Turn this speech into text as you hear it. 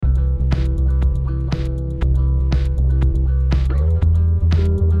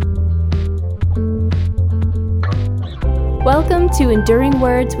Welcome to Enduring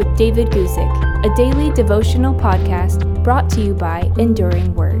Words with David Guzik, a daily devotional podcast brought to you by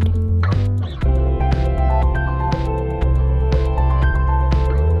Enduring Word.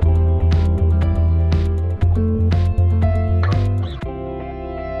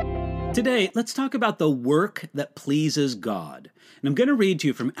 Today, let's talk about the work that pleases God. And I'm going to read to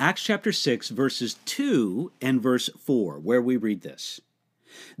you from Acts chapter 6, verses 2 and verse 4, where we read this.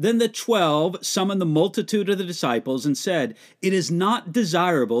 Then the 12 summoned the multitude of the disciples and said, "It is not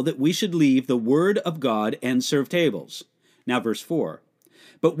desirable that we should leave the word of God and serve tables." Now verse 4.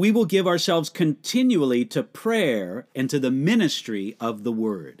 "But we will give ourselves continually to prayer and to the ministry of the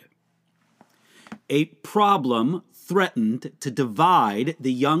word." A problem threatened to divide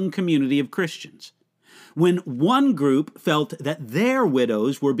the young community of Christians. When one group felt that their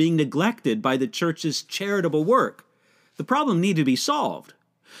widows were being neglected by the church's charitable work, the problem needed to be solved.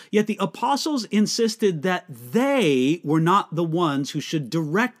 Yet the apostles insisted that they were not the ones who should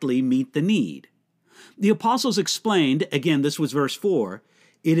directly meet the need. The apostles explained, again, this was verse 4,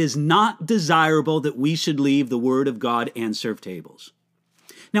 "It is not desirable that we should leave the word of God and serve tables."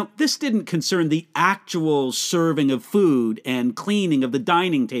 Now, this didn't concern the actual serving of food and cleaning of the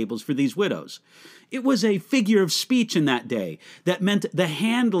dining tables for these widows. It was a figure of speech in that day that meant the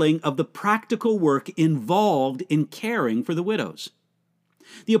handling of the practical work involved in caring for the widows.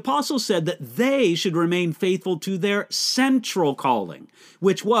 The apostles said that they should remain faithful to their central calling,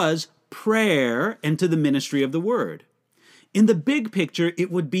 which was prayer and to the ministry of the word. In the big picture,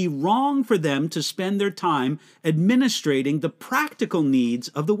 it would be wrong for them to spend their time administrating the practical needs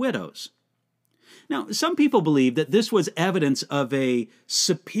of the widows. Now, some people believe that this was evidence of a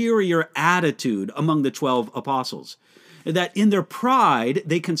superior attitude among the 12 apostles, that in their pride,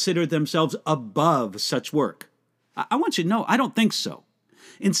 they considered themselves above such work. I want you to know, I don't think so.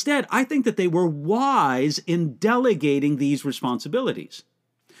 Instead, I think that they were wise in delegating these responsibilities.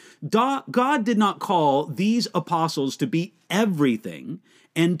 God did not call these apostles to be everything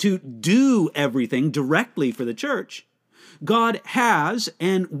and to do everything directly for the church. God has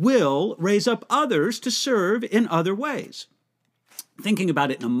and will raise up others to serve in other ways. Thinking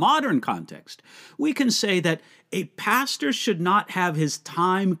about it in a modern context, we can say that a pastor should not have his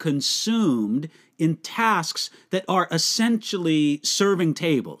time consumed in tasks that are essentially serving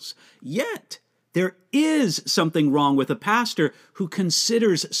tables. Yet, there is something wrong with a pastor who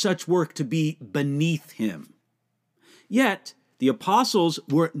considers such work to be beneath him. Yet, the apostles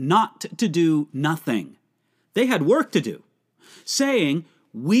were not to do nothing. They had work to do, saying,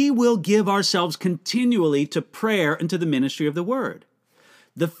 "We will give ourselves continually to prayer and to the ministry of the word."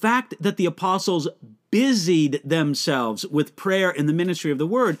 The fact that the apostles busied themselves with prayer and the ministry of the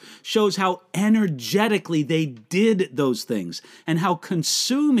word shows how energetically they did those things and how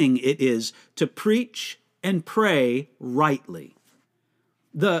consuming it is to preach and pray rightly.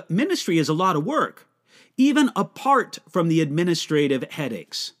 The ministry is a lot of work, even apart from the administrative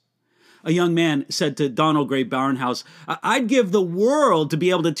headaches. A young man said to Donald Gray Barnhouse, "I'd give the world to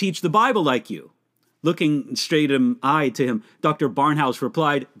be able to teach the Bible like you." Looking straight eye to him, Dr. Barnhouse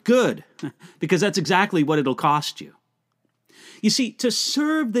replied, "Good, because that's exactly what it'll cost you." You see, to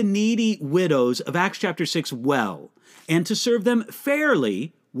serve the needy widows of Acts chapter 6 well, and to serve them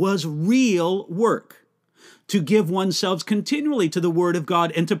fairly, was real work. To give oneself continually to the word of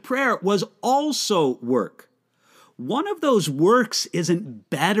God and to prayer was also work. One of those works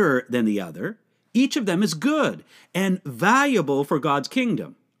isn't better than the other. Each of them is good and valuable for God's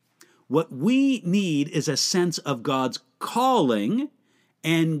kingdom. What we need is a sense of God's calling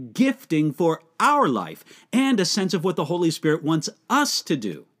and gifting for our life, and a sense of what the Holy Spirit wants us to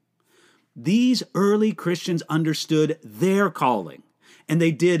do. These early Christians understood their calling, and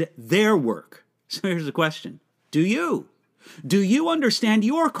they did their work. So here's the question. Do you? Do you understand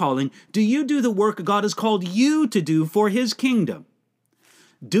your calling? Do you do the work God has called you to do for His kingdom?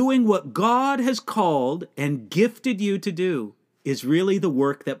 Doing what God has called and gifted you to do is really the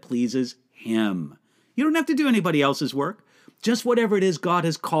work that pleases Him. You don't have to do anybody else's work, just whatever it is God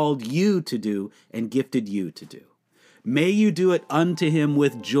has called you to do and gifted you to do. May you do it unto Him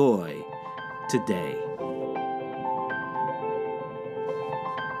with joy today.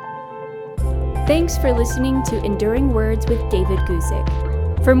 Thanks for listening to Enduring Words with David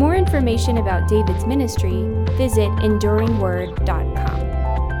Guzik. For more information about David's ministry, visit enduringword.com.